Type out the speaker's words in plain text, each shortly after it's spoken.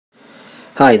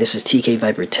Hi, this is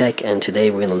tkviperTech, and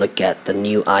today we're going to look at the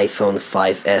new iPhone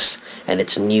 5S and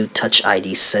its new Touch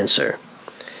ID sensor.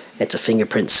 It's a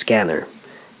fingerprint scanner.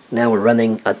 Now we're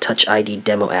running a Touch ID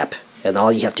demo app, and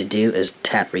all you have to do is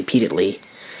tap repeatedly,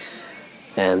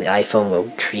 and the iPhone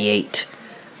will create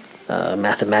a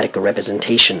mathematical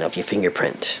representation of your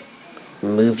fingerprint.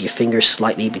 Move your finger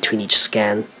slightly between each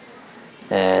scan,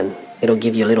 and it'll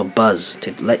give you a little buzz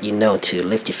to let you know to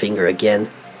lift your finger again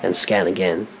and scan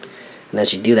again. And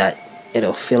as you do that,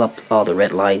 it'll fill up all the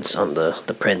red lines on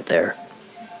the print there.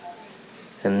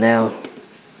 And now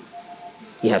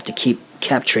you have to keep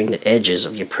capturing the edges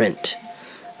of your print.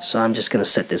 So I'm just going to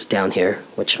set this down here,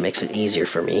 which makes it easier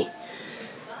for me.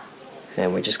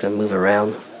 And we're just going to move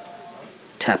around,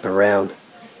 tap around,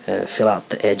 and fill out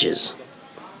the edges.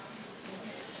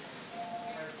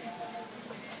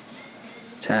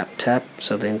 Tap, tap.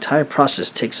 So the entire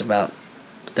process takes about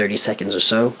 30 seconds or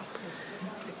so.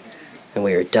 And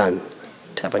we are done.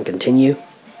 Tap on continue,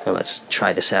 and let's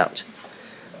try this out.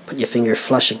 Put your finger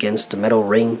flush against the metal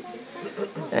ring,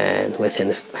 and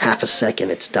within half a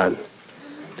second it's done.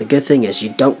 The good thing is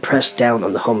you don't press down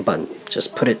on the home button,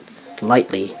 just put it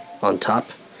lightly on top,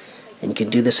 and you can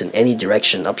do this in any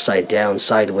direction, upside down,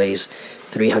 sideways,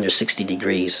 360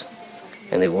 degrees,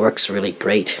 and it works really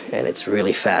great, and it's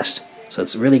really fast. So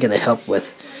it's really going to help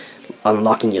with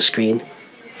unlocking your screen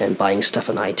and buying stuff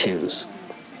on iTunes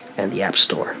and the App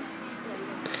Store.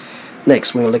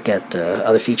 Next, we're going to look at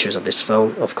other features of this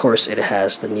phone. Of course, it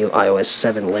has the new iOS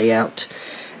 7 layout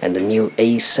and the new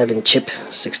A7 chip,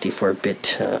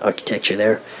 64-bit architecture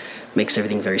there. Makes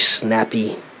everything very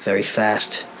snappy, very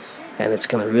fast, and it's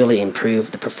going to really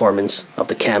improve the performance of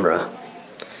the camera.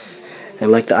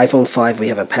 And like the iPhone 5, we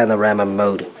have a panorama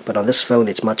mode, but on this phone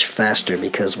it's much faster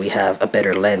because we have a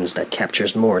better lens that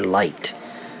captures more light,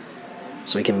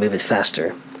 so we can move it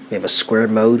faster. We have a square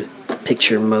mode,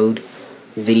 picture mode,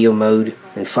 video mode,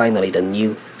 and finally the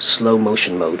new slow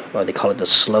motion mode, or they call it the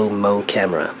Slo-Mo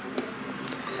camera.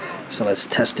 So let's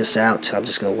test this out. I'm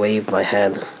just going to wave my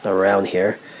hand around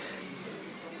here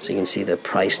so you can see the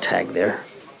price tag there.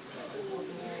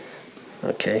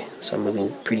 Okay, so I'm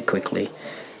moving pretty quickly.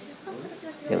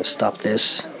 I'm going to stop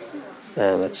this,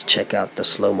 and let's check out the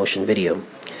slow motion video.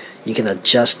 You can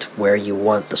adjust where you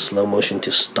want the slow motion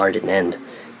to start and end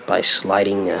by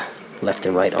sliding left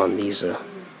and right on these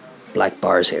black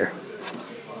bars here.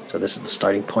 So this is the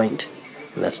starting point,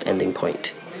 and that's the ending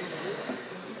point.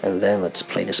 And then let's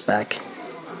play this back.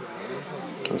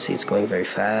 You can see it's going very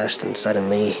fast, and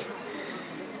suddenly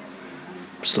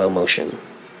slow motion.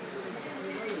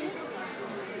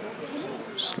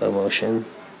 Slow motion.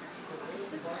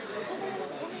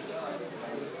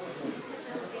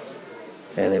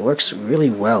 And it works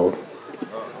really well,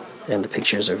 and the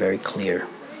pictures are very clear.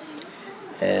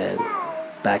 And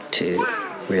back to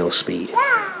real speed.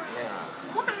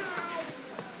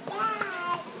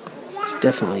 It's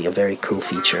definitely a very cool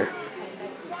feature.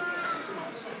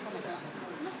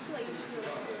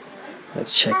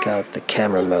 Let's check out the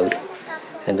camera mode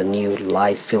and the new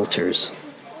live filters.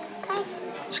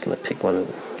 Just gonna pick one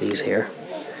of these here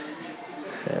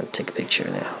and take a picture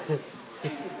now.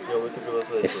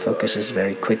 It focuses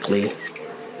very quickly,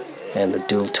 and the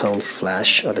dual tone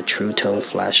flash, or the true tone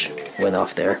flash, went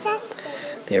off there.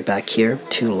 They're back here,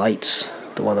 two lights,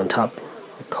 the one on top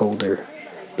a colder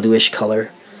bluish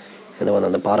color, and the one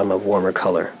on the bottom a warmer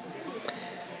color,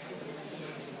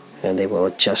 and they will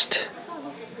adjust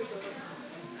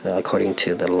according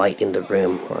to the light in the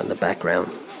room or in the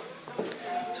background.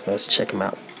 So let's check them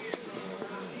out.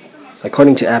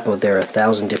 According to Apple, there are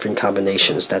 1,000 different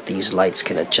combinations that these lights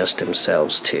can adjust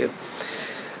themselves to.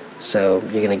 So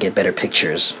you're going to get better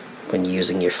pictures when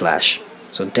using your flash.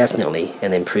 So definitely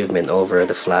an improvement over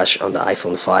the flash on the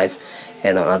iPhone 5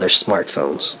 and on other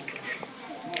smartphones.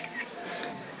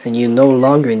 And you no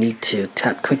longer need to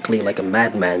tap quickly like a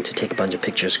madman to take a bunch of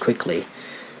pictures quickly.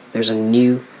 There's a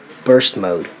new burst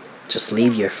mode. Just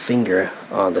leave your finger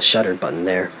on the shutter button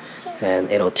there,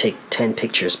 and it'll take 10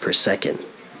 pictures per second.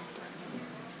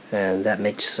 And that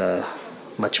makes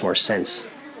much more sense.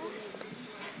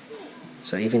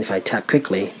 So even if I tap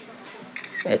quickly,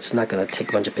 it's not going to take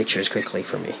a bunch of pictures quickly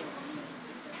for me.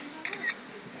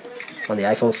 On the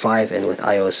iPhone 5 and with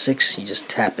iOS 6, you just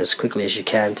tap as quickly as you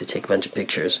can to take a bunch of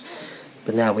pictures.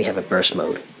 But now we have a burst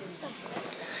mode.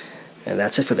 And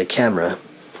that's it for the camera.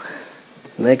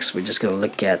 Next, we're just going to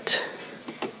look at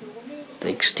the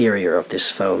exterior of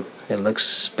this phone. It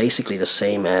looks basically the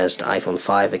same as the iPhone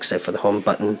 5 except for the home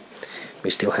button. We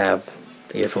still have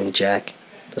the earphone jack,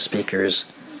 the speakers,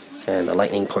 and the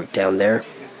lightning port down there.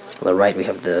 On the right we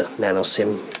have the nano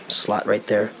SIM slot right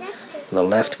there. On the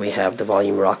left we have the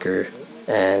volume rocker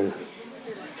and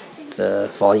the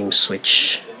volume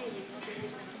switch,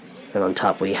 and on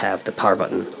top we have the power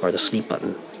button or the sleep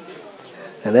button.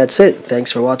 And that's it.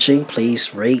 Thanks for watching.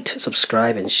 Please rate,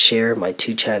 subscribe, and share my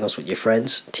 2 channels with your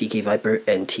friends, tkviper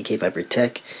and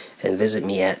tkviperTech, and visit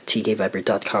me at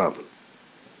tkviper.com.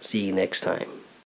 See you next time.